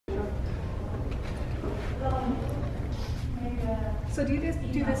So do you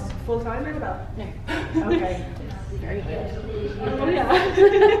do this full time, Annabelle? No. Okay. Very good. Oh yeah.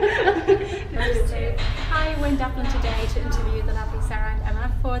 So I went to Dublin today to interview the lovely Sarah and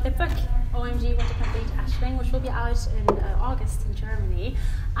Emma for the book OMG Want to Complete Aisling, which will be out in August in Germany.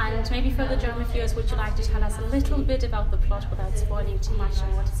 And maybe for the German viewers, would you like to tell us a little bit about the plot without spoiling too much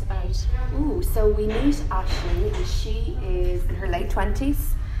and what it's about? Ooh, so we meet Aisling, and she is in her late 20s.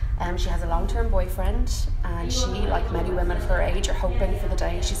 She has a long-term boyfriend, and she, like many women of her age, are hoping for the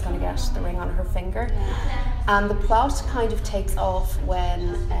day she's going to get the ring on her finger. And the plot kind of takes off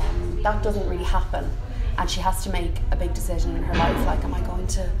when that doesn't really happen, and she has to make a big decision in her life, like, am I going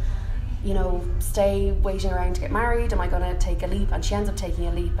to, you know, stay waiting around to get married? Am I going to take a leap? And she ends up taking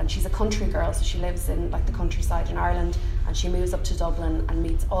a leap, and she's a country girl, so she lives in like the countryside in Ireland, and she moves up to Dublin and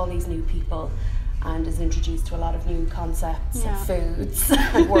meets all these new people and is introduced to a lot of new concepts and foods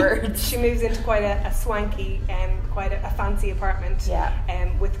and words. She moves into quite a swanky and quite a fancy apartment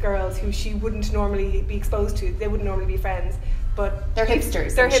with girls who she wouldn't normally be exposed to. They wouldn't normally be friends. But they're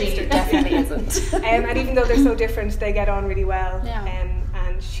hipsters. They're hipsters. She definitely isn't. And even though they're so different, they get on really well.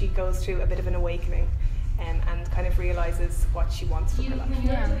 And she goes through a bit of an awakening and kind of realises what she wants from her life.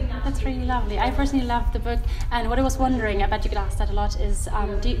 Yeah, that's really lovely. I personally love the book, and what I was wondering, I bet you get asked that a lot, is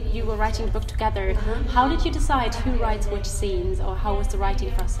you were writing the book together. How did you decide who writes which scenes, or how was the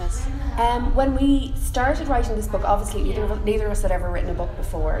writing process? When we started writing this book, obviously neither of us had ever written a book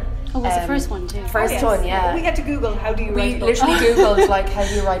before. Oh, was the first one too? First one, yeah. We had to Google, how do you write a book? We literally Googled, like, how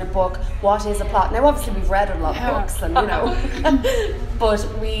do you write a book? What is a plot? Now, obviously, we've read a lot of books, and you know, but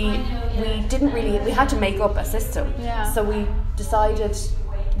we didn't really. We had to make up a system. So we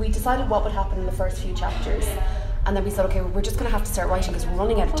decided what would happen in the first few chapters. And then we said, okay, we're just going to have to start writing because we're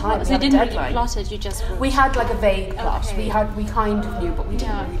running out of time. So you didn't really plot it, you just wrote. We had like a vague plot. Okay. We kind of knew, but we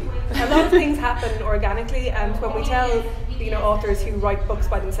didn't really. A lot of things happen organically, and when we tell, you know, authors who write books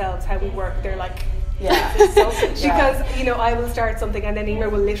by themselves how we work, they're like, because you know, I will start something and then Emer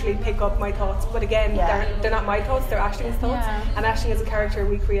will literally pick up my thoughts, but again, they're not my thoughts, they're Aisling's thoughts. And Aisling is a character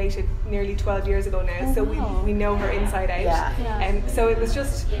we created nearly 12 years ago now, so we know her inside out. And so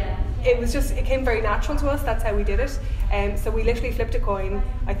it came very natural to us. That's how we did it. So we literally flipped a coin.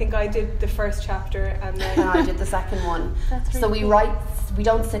 I think I did the first chapter and then I did the second one. That's really so we cool. write. We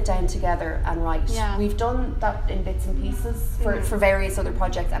don't sit down together and write. We've done that in bits and pieces for various other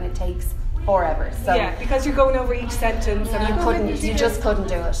projects, and it takes forever. So because you're going over each sentence and you just couldn't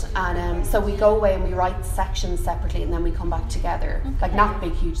do it. And so we go away and we write sections separately, and then we come back together, like not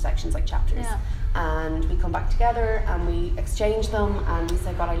big huge sections like chapters. And we come back together and we exchange them, and we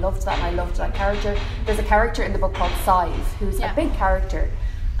say, God, I loved that, and I loved that character. There's a character in the book called Seid, who's a big character,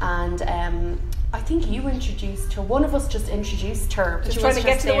 and I think you introduced her. One of us just introduced her. Just trying to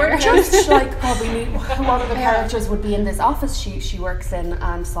get to the word. Just like, we knew what other characters would be in this office she works in,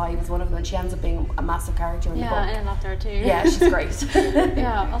 and Sai was one of them, and she ends up being a massive character in the book. Yeah, and I loved her too. Yeah, she's great.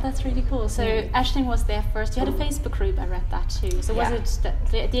 Oh, that's really cool. So Aisling was there first. You had a Facebook group, I read that too. So was it that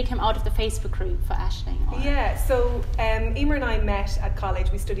the idea came out of the Facebook group for Aisling? Yeah, so Emer and I met at college.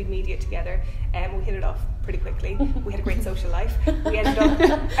 We studied media together, and we hit it off pretty quickly. We had a great social life. We ended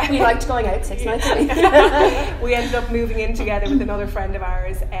up we liked going out 6 nights a week. We ended up moving in together with another friend of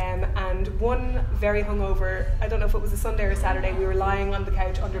ours, and one very hungover, I don't know if it was a Sunday or a Saturday, we were lying on the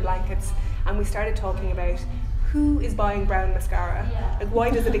couch under blankets, and we started talking about who is buying brown mascara? Like, why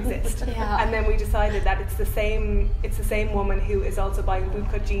does it exist? And then we decided that it's the same woman who is also buying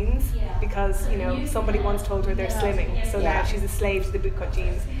bootcut jeans because, you know, somebody once told her they're slimming, so now she's a slave to the bootcut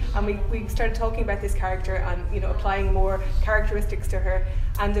jeans. And we started talking about this character and, you know, applying more characteristics to her,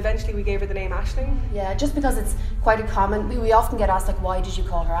 and eventually we gave her the name Aisling. Yeah, just because it's quite a common, we often get asked, like, why did you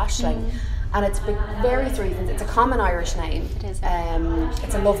call her Aisling? And it's various reasons. It's a common Irish name. It is.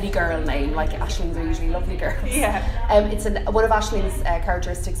 It's a lovely girl name, like Aislings are usually lovely girls. Yeah. One of Aisling's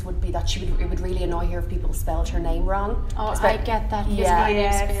characteristics would be that it would really annoy her if people spelled her name wrong. Oh, I get that. My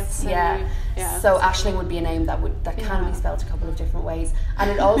name spelled so Aisling would be a name that can be spelled a couple of different ways.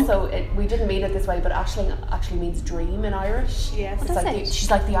 And it also, we didn't mean it this way, but Aisling actually means dream in Irish. Yes. She's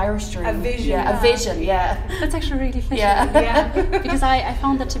like the Irish dream. A vision. Yeah, a vision, That's actually really fitting. Because I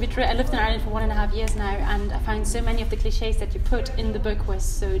found that to be true. I lived in Ireland for 1.5 years now, and I found so many of the cliches that you put in the book were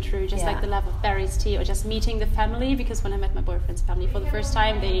so true, just like the love of berries tea, or just meeting the family, because when I met my boyfriend's family for the first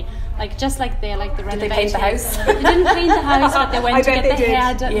time, they, like, just like they're like the renovating. Did they paint the house? They didn't paint the house, but they went to get the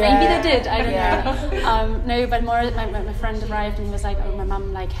hair done. Maybe they did, I don't know. No, but more, my friend arrived and he was like, oh, my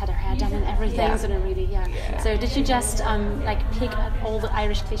mum like had her hair done and everything, so they really, So did you just like pick up all the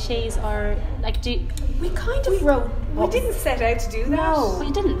Irish cliches, or like we kind of wrote... We didn't set out to do that. No. Well,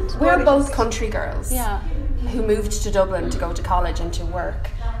 you didn't. We're both country girls. Yeah. who moved to Dublin to go to college and to work.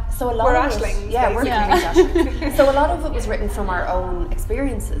 So a lot We're of Aislings, we're basically. Aislings. So a lot of it was written from our own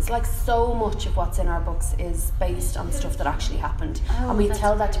experiences. Like, so much of what's in our books is based on stuff that actually happened, and we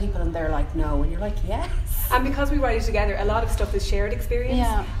tell that to people, and they're like, no, and you're like, yes. And because we write it together, a lot of stuff is shared experience,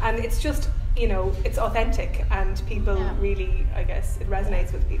 and it's just, you know, it's authentic, and people really, I guess, it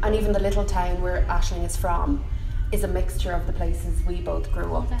resonates with people. And even the little town where Aisling is from is a mixture of the places we both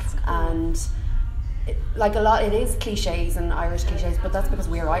grew up. That's cool. And it is cliches and Irish cliches, but that's because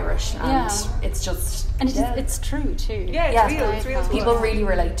we're Irish, and it's just, and it's true too. Yeah, it's real. People really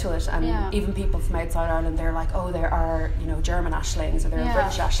relate to it, and even people from outside Ireland, they're like, oh, there are, you know, German Aislings, or there are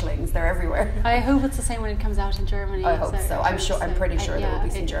British Aislings, they're everywhere. I hope it's the same when it comes out in Germany. I hope so. I'm pretty sure there will be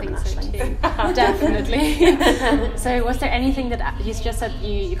some German Aislings. Definitely. So was there anything that you just said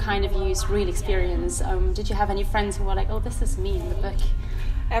you kind of used real experience? Did you have any friends who were like, oh, this is me in the book?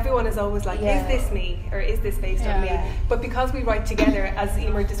 Everyone is always like, is this me, or is this based on me? But because we write together, as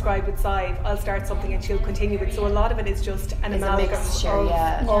Emer described with Seid, I'll start something and she'll continue it. So a lot of it is just an amalgam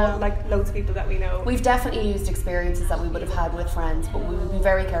of all, like, loads of people that we know. We've definitely used experiences that we would have had with friends, but we would be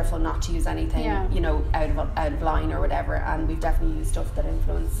very careful not to use anything, you know, out of line or whatever. And we've definitely used stuff that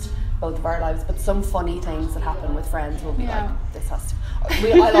influenced both of our lives. But some funny things that happen with friends will be like, this has to.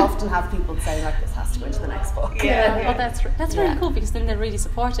 I'll often have people saying like, this has to go into the next book. Well, that's really cool, because then they're really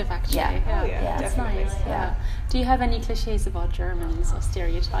supportive, actually. That's nice. Do you have any cliches about Germans or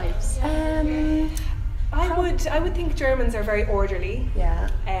stereotypes? I would think Germans are very orderly.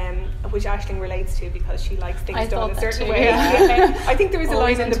 Which Aisling relates to, because she likes things done a certain way. I think there was a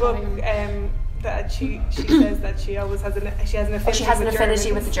line in the book that she says that she always has an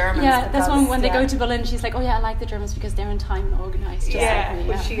affinity with the Germans. Yeah, that's when they go to Berlin, she's like, oh yeah, I like the Germans because they're in time and organised.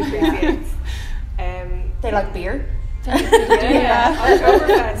 Which she appreciates. They like beer.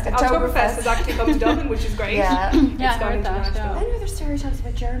 Oktoberfest has actually come to Dublin, which is great. I heard that. Any other stereotypes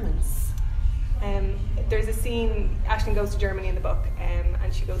about Germans? There's a scene, Aisling goes to Germany in the book, and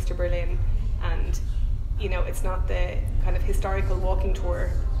she goes to Berlin, and you know, it's not the kind of historical walking tour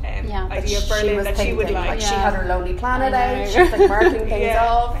idea of Berlin that she would like. She had her Lonely Planet out, she was like marking things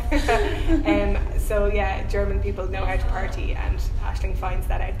off. So German people know how to party, and Aisling finds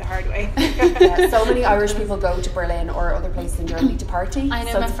that out the hard way. So many Irish people go to Berlin or other places in Germany to party. I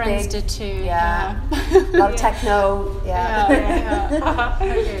know, my friends did too. A lot of techno.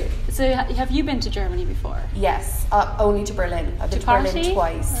 Okay. So have you been to Germany before? Yes, only to Berlin. I've been to Berlin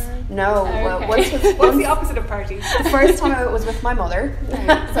twice. No, what's the opposite of party? The first time I was with my mother,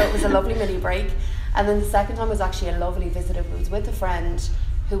 so it was a lovely mini break, and then the second time was actually a lovely visit. It was with a friend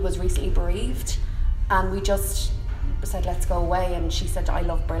who was recently bereaved, and we just said, let's go away, and she said, I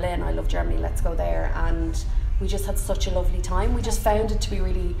love Berlin, I love Germany, let's go there. And we just had such a lovely time. We just found it to be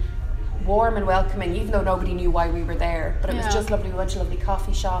really warm and welcoming, even though nobody knew why we were there, but it was just lovely. We went to lovely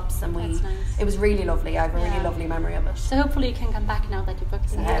coffee shops, and it was really lovely. I have a really lovely memory of it. So hopefully you can come back now that your book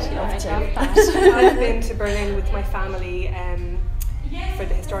is out. I'd love to. I've been to Berlin with my family for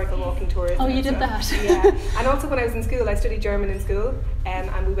the historical walking tours. Oh, you did that? And also when I was in school, I studied German in school,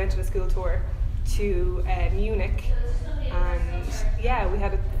 and we went on a school tour to Munich, and we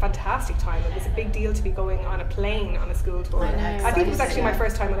had a fantastic time. It was a big deal to be going on a plane on a school tour. I think it was actually my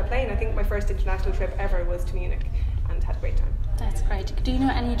first time on a plane. I think my first international trip ever was to Munich, and had a great time. That's great. Do you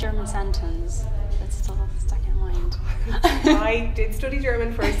know any German sentence that's still stuck in mind? I did study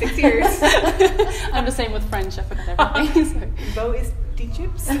German for 6 years. I'm the same with French. I forgot everything. Wo ist die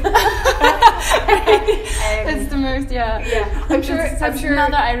Chips? It's the most, I'm sure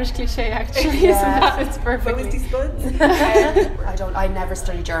another Irish cliche, actually. So that fits perfectly. Wo ist die Spuds? I never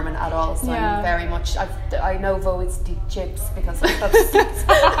studied German at all, so I'm very much. I know wo ist die Chips because that's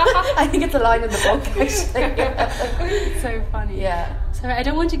I think it's a line in the book, actually. It's so funny. So I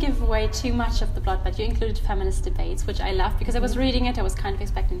don't want to give away too much of the plot, but you included feminist debates, which I love, because I was reading it, I was kind of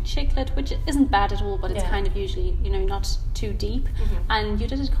expecting chick lit, which isn't bad at all, but it's kind of usually, not too deep. And you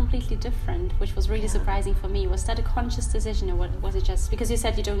did it completely different, which was really surprising for me. Was that a conscious decision, or was it just because you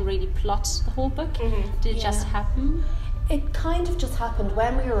said you don't really plot the whole book? Did it just happen? It kind of just happened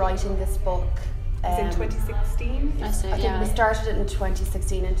when we were writing this book. It was in 2016. I see, I think we started it in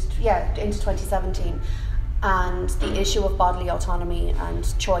 2016 into 2017. And the issue of bodily autonomy and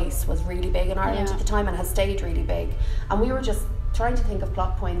choice was really big in Ireland at the time, and has stayed really big. And we were just trying to think of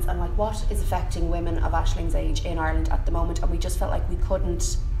plot points and like, what is affecting women of Aisling's age in Ireland at the moment, and we just felt like we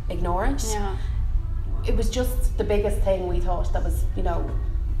couldn't ignore it. It was just the biggest thing we thought that was,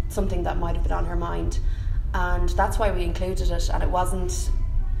 something that might have been on her mind, and that's why we included it. And it wasn't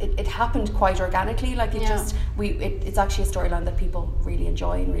it happened quite organically. Like it's actually a storyline that people really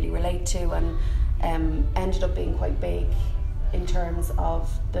enjoy and really relate to, and ended up being quite big in terms of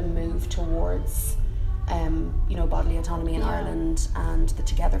the move towards bodily autonomy in Ireland, and the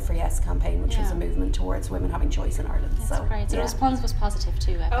Together for Yes campaign, which was a movement towards women having choice in Ireland. That's great. So the response was positive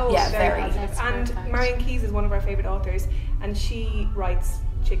too. Very positive. And Marion Keyes is one of our favourite authors, and she writes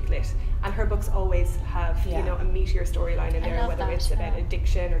chick lit, and her books always have a meatier storyline in there, whether it's about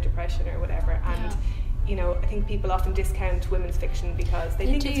addiction or depression or whatever. And I think people often discount women's fiction because they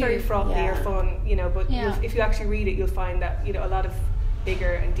think it's very frothy or fun, but if you actually read it, you'll find that a lot of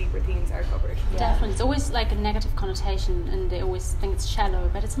bigger and deeper themes are covered. Definitely. It's always like a negative connotation, and they always think it's shallow,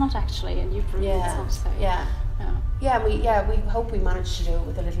 but it's not actually, and you've proven it's not so. We hope we managed to do it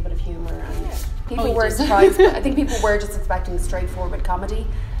with a little bit of humour, and people were surprised, but I think people were just expecting straightforward comedy,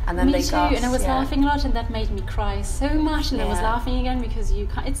 and then Me too, and I was laughing a lot, and that made me cry so much, and I was laughing again because you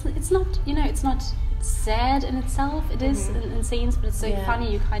can't, it's not it's not sad in itself, it is in scenes, but it's so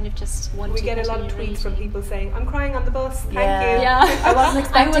funny, you kind of just want to. We get a lot of tweets from people saying, "I'm crying on the bus, thank you." I wasn't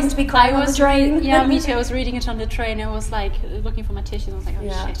expecting to be crying on the train. Me too. I was reading it on the train. I was like looking for my tissues. I was like,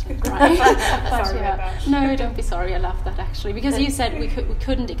 "Oh shit, I'm crying." Sorry about that. No, don't be sorry. I love that actually, because you said we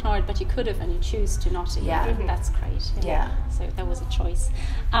couldn't ignore it, but you could have, and you choose to not ignore it. That's great. So that was a choice.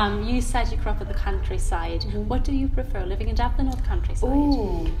 You said you grew up in the countryside. What do you prefer, living in Dublin or the countryside?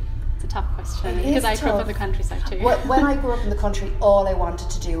 Ooh. It's a tough question, because I grew up in the countryside too. When I grew up in the country, all I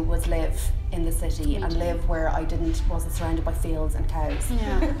wanted to do was live in the city and live where I wasn't surrounded by fields and cows.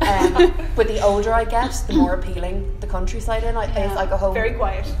 But the older I get, the more appealing the countryside is. I go home very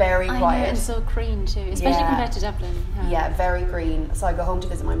quiet, and so green too, especially compared to Dublin. Very green. So I go home to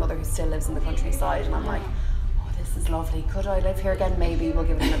visit my mother, who still lives in the countryside, and I'm like, this is lovely. Could I live here again? Maybe. We'll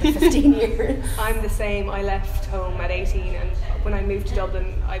give it another 15 years. I'm the same. I left home at 18, and when I moved to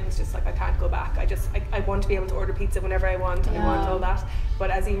Dublin, I was just like, I can't go back. I want to be able to order pizza whenever I want. I want all that.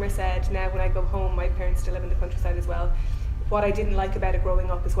 But as Emer said, now when I go home, my parents still live in the countryside as well. What I didn't like about it growing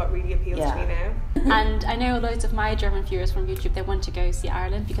up is what really appeals to me now. And I know loads of my German viewers from YouTube, they want to go see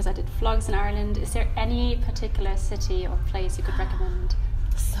Ireland, because I did vlogs in Ireland. Is there any particular city or place you could recommend?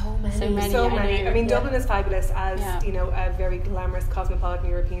 So many. I mean, Dublin is fabulous as a very glamorous cosmopolitan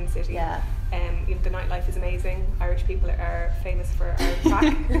European city. The nightlife is amazing. Irish people are famous for our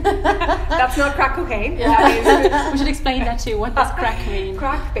crack. That's not crack cocaine. We should explain that too. What does crack mean?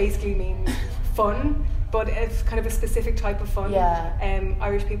 Crack basically means fun, but it's kind of a specific type of fun.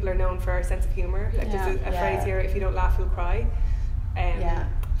 Irish people are known for our sense of humour. Like there's a phrase here: "If you don't laugh, you'll cry."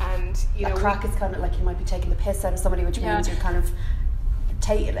 And crack is kind of like you might be taking the piss out of somebody, which means you're kind of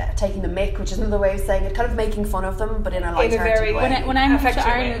taking the mick, which is another way of saying it, kind of making fun of them, but in a light-hearted way. When I moved to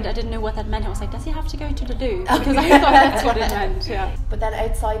Ireland, I didn't know what that meant. I was like, does he have to go to the loo? Because I thought that's what it meant. But then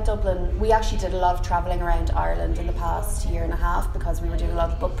outside Dublin, we actually did a lot of travelling around Ireland in the past year and a half, because we were doing a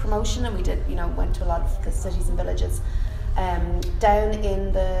lot of book promotion, and we did, went to a lot of the cities and villages. Down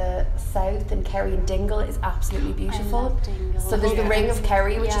in the south, in Kerry and Dingle, is absolutely beautiful. I love Dingle. So there's the Ring of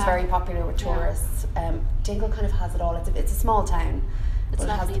Kerry, which is very popular with tourists. Dingle kind of has it all. It's a small town. But it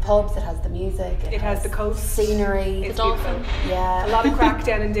has the pubs, it has the music, it has the coast, scenery, it's dolphin. A lot of crack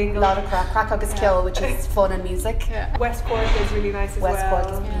down in Dingle. A lot of crack. Crack is Kill, which is fun and music. West Cork is really nice as well. West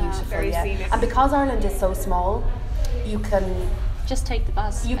Cork is beautiful. Very scenic. And because Ireland is so small, you can just take the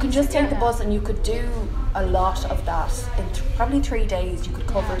bus. You can just take the bus, and you could do a lot of that in probably 3 days. You could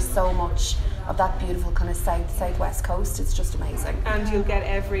cover so much of that beautiful kind of southwest coast. It's just amazing. And you'll get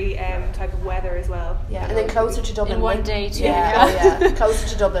every type of weather as well. And then closer to Dublin, in one day too. Closer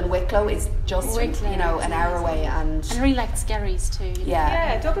to Dublin, Wicklow is just an hour away, and I really like Skerries too.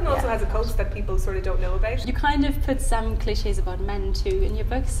 Dublin also has a coast that people sort of don't know about. You kind of put some cliches about men too in your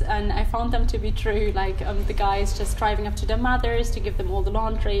books, and I found them to be true. Like the guys just driving up to their mothers to give them all the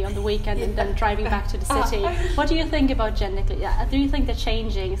laundry on the weekend, and then driving back to the city. What do you think about gender? Do you think they're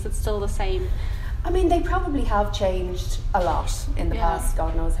changing? Is it still the same? I mean, they probably have changed a lot in the past,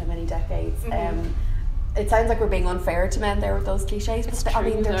 God knows how many decades. It sounds like we're being unfair to men there with those cliches, but I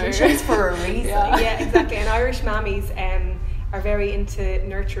mean, they're cliches for a reason. Exactly. And Irish mammies are very into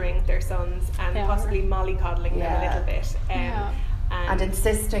nurturing their sons and possibly mollycoddling them a little bit. And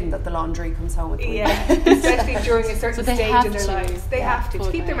insisting that the laundry comes home with the especially during a certain stage in their lives. They have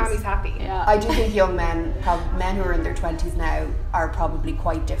to keep their mammies happy. I do think young men who are in their 20s now are probably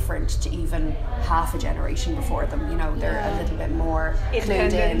quite different to even half a generation before them. They're a little bit more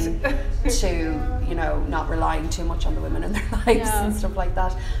clued in to not relying too much on the women in their lives and stuff like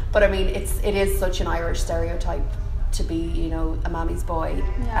that. But I mean, it is such an Irish stereotype to be, you know, a mammy's boy,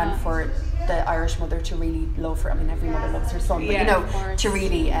 and for the Irish mother to really love her. I mean, every mother loves her son, but you know, to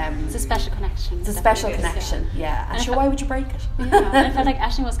really it's a special connection. It's a special connection, and sure, why would you break it? And I felt like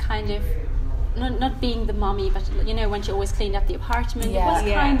Aisling was kind of not being the mommy, but you know, when she always cleaned up the apartment, it was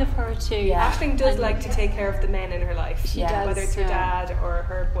kind of her too. Aisling does like to take care of the men in her life, she does, whether it's her dad or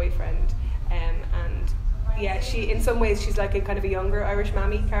her boyfriend, and she, in some ways, she's like a kind of a younger Irish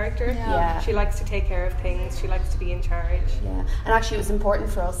mammy character. She likes to take care of things. She likes to be in charge. And actually, it was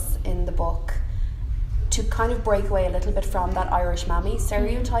important for us in the book to kind of break away a little bit from that Irish mammy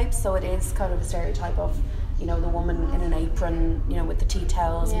stereotype. So it is kind of a stereotype of, you know, the woman in an apron, you know, with the tea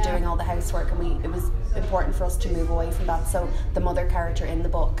towels and doing all the housework, and it was important for us to move away from that. So the mother character in the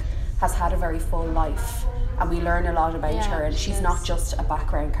book has had a very full life, and we learn a lot about her, and she's not just a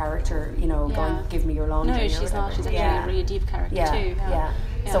background character, you know, going, give me your laundry. No, she's not. She's actually a really deep character too.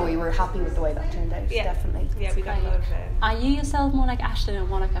 So we were happy with the way that turned out, definitely. Yeah, we got a lot of Are you yourself more like Aisling or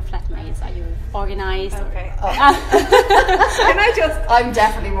more like her flatmates? Are you organised? Okay. I'm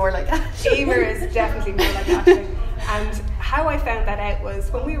definitely more like Aisling. Emer is definitely more like Aisling. And how I found that out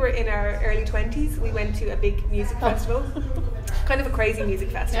was when we were in our early 20s, we went to a big music festival, kind of a crazy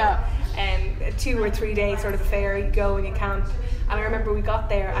music festival. A 2 or 3 day sort of affair. You go and you camp. And I remember we got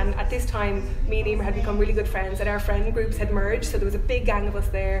there, and at this time me and Emer had become really good friends, and our friend groups had merged, so there was a big gang of us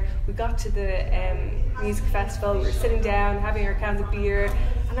there. We got to the music festival, we were sitting down having our cans of beer,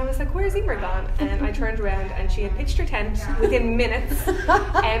 and I was like, where's Emer gone? And I turned around and she had pitched her tent within minutes,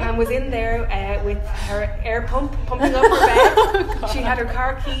 and was in there with her air pump pumping up her bed. She had her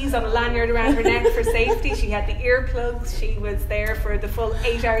car keys on a lanyard around her neck for safety. She had the earplugs. She was there for the full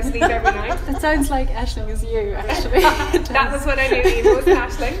 8 hours sleep every night. That sounds like Aisling is you, actually. That was what I knew Emer was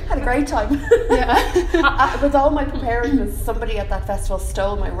Aisling. Had a great time. With all my preparedness, somebody at that festival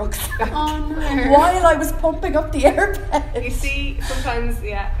stole my rucksack. Oh no. While I was pumping up the air bed. You see, sometimes,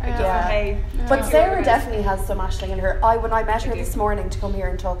 it doesn't pay. But Sarah definitely has some Aisling in her. When I met her this morning to come here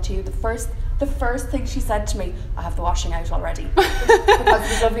and talk to you, the first thing she said to me, I have the washing out already. Because it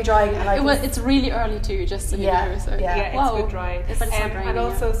was lovely drying. And it's really early too, just so you know. So. It's good drying. And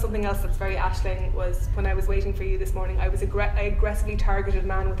also something else that's very Aisling was when I was waiting for you this morning, I was I aggressively targeted a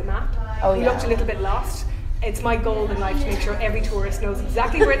man with a map. He looked a little bit lost. It's my goal in life to make sure every tourist knows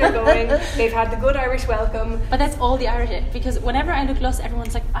exactly where they're going. They've had the good Irish welcome. But that's all the Irish, because whenever I look lost,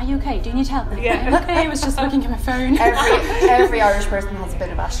 everyone's like, are you okay? Do you need help? I'm okay, I was just looking at my phone. Every Irish person has a bit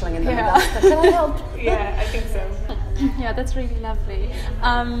of Aisling in them. Can I help? Yeah, I think so. Yeah, that's really lovely.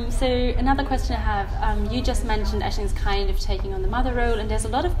 So another question I have, you just mentioned Aisling's kind of taking on the mother role, and there's a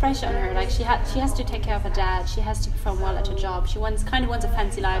lot of pressure on her. Like she has to take care of her dad, she has to perform well at her job, she wants a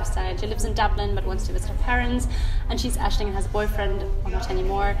fancy lifestyle, she lives in Dublin but wants to visit her parents, and she's Aisling and has a boyfriend, or not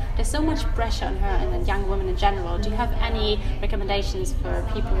anymore. There's so much pressure on her and young women in general. Do you have any recommendations for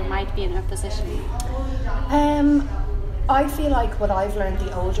people who might be in her position? I feel like what I've learned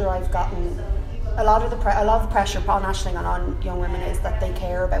the older I've gotten, a lot of pressure on Aisling and on young women is that they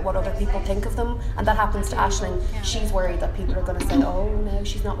care about what other people think of them, and that happens to Aisling. She's worried that people are going to say, oh no,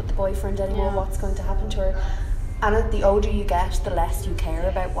 she's not with the boyfriend anymore, what's going to happen to her? And the older you get, the less you care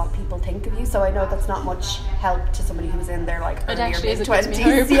about what people think of you. So I know that's not much help to somebody who's in their earlier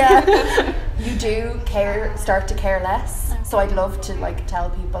mid-20s. You do start to care less. So I'd love to tell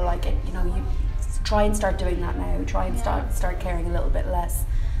people you try and start doing that now. Try and start caring a little bit less.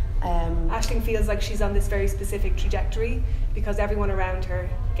 Aisling feels like she's on this very specific trajectory because everyone around her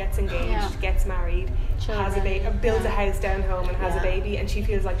gets engaged, gets married, has a baby, builds a house down home and has a baby, and she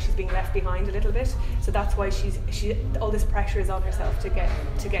feels like she's being left behind a little bit. So that's why she all this pressure is on herself to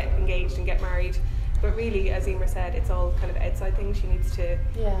get engaged and get married. But really, as Emer said, it's all kind of outside things. She needs to,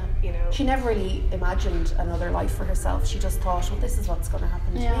 She never really imagined another life for herself. She just thought, well, this is what's going to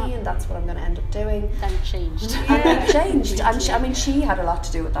happen to me, and that's what I'm going to end up doing. Then it changed. And she had a lot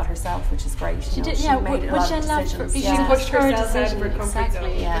to do with that herself, which is great. She did, she made a lot of decisions. She pushed herself out of her comfort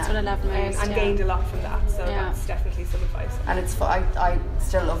zone. That's what I loved most. And gained a lot from that. So that's definitely some advice. And it's fun. I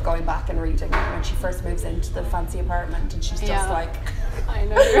still love going back and reading when she first moves into the fancy apartment, and she's just like, I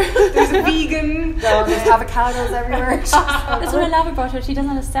know. There's a vegan. There's avocados everywhere. That's what I love about her. She doesn't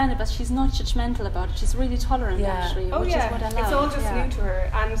understand it, but she's not judgmental about it. She's really tolerant, actually, which is what I love. It's all just new to her.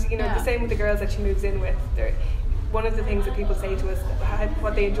 And the same with the girls that she moves in with. One of the things that people say to us,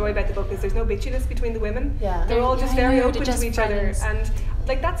 what they enjoy about the book, is there's no bitchiness between the women. They're all just very open to each other. And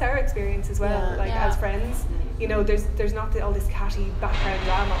like that's our experience as well. As friends, you know, there's not all this catty background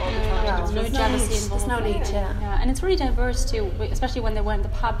drama all the time. No jealousy involved. There's no need. And it's really diverse too, especially when they were in the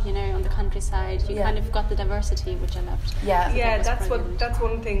pub, you know, on the countryside. You kind of got the diversity, which I loved. That's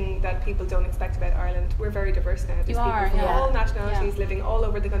one thing that people don't expect about Ireland. We're very diverse now. There's people from all nationalities living all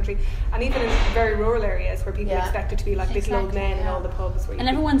over the country, and even in very rural areas where people expect it to be like little old men in all the pubs. And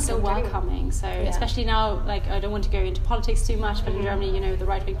everyone's so welcoming. So especially now, like, I don't want to go into politics too much, but in Germany, you know, the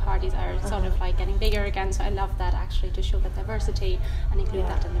right-wing parties are sort of like getting bigger again. So I love that, actually, to show that diversity and include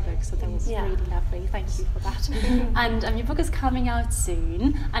that in the book. So that was really lovely. Thank you for that. And your book is coming out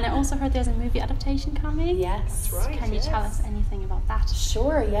soon, and I also heard there's a movie adaptation coming. Yes, that's right. Can you tell us anything about that?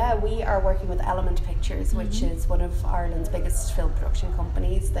 Sure. Yeah, we are working with Element Pictures, which is one of Ireland's biggest film production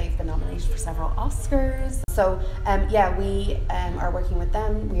companies. They've been nominated for several Oscars. So we are working with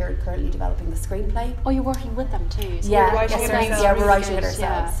them. We are currently developing the screenplay. Oh, you're working with them too. So we're writing it ourselves. Yeah, we're writing it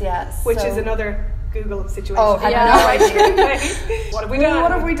ourselves. Which is another Google situation. Oh, What have we done?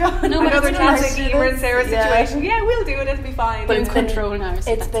 What have we done? No, another classic Emer and Sarah situation. Yeah, we'll do it. It'll be fine. But it's control now.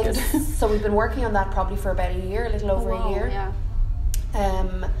 So it's been so we've been working on that probably for about a year, a little over a year. Yeah.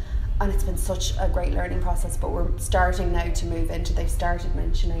 And it's been such a great learning process, but we're starting now to move into, they've started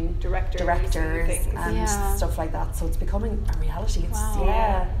mentioning directors and stuff like that, so it's becoming a reality.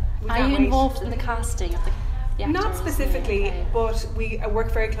 Are you involved in the casting of the actors? Not specifically, but we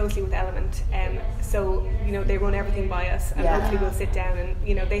work very closely with Element, so, you know, they run everything by us, and hopefully we'll sit down and,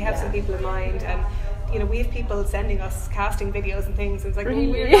 you know, they have some people in mind, and you know, we have people sending us casting videos and things, and it's like,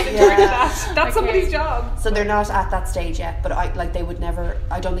 we're not in charge of that. That's somebody's job. So they're not at that stage yet, but I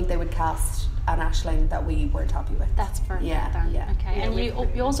don't think they would cast an Aisling that we weren't happy with. That's perfect. Okay. And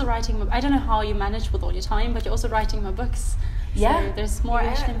you're also writing, I don't know how you manage with all your time, but you're also writing more books. So there's more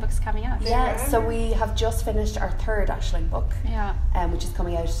Aisling books coming out. So we have just finished our third Aisling book, which is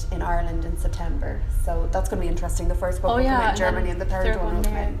coming out in Ireland in September. So that's going to be interesting. The first book will come in Germany, and the third one will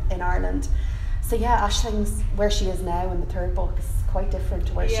come in Ireland. So Aisling's where she is now in the third book is quite different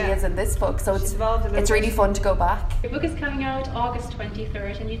to where she is in this book. So it's really fun to go back. Your book is coming out August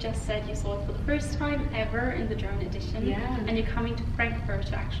 23rd, and you just said you saw it for the first time ever in the German edition. And you're coming to Frankfurt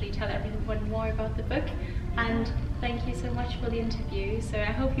to actually tell everyone more about the book. And thank you so much for the interview. So I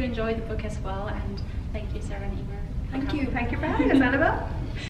hope you enjoy the book as well. And thank you, Sarah and Emer. Thank you for having us, Annabelle.